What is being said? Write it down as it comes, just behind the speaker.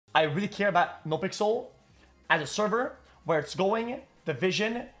I really care about NoPixel as a server, where it's going, the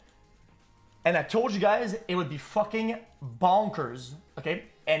vision. And I told you guys it would be fucking bonkers, okay?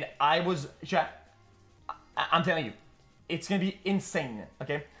 And I'm telling you, it's gonna be insane,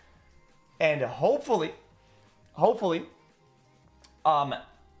 okay? And hopefully,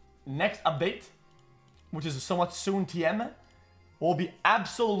 next update, which is somewhat soon TM, will be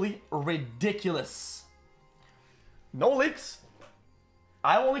absolutely ridiculous. No leaks.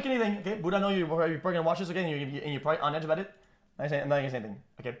 I won't leak anything, okay? Buddha, I know you're probably gonna watch this again and you're probably on edge about it. I'm not gonna say anything,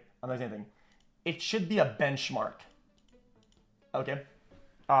 okay? I'm not gonna say anything. It should be a benchmark, okay?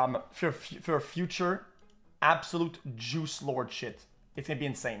 For future absolute juice lord shit. It's gonna be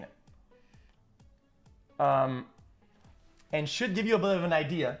insane. And should give you a bit of an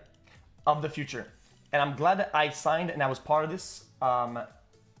idea of the future. And I'm glad that I signed and I was part of this,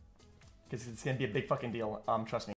 because it's gonna be a big fucking deal, trust me.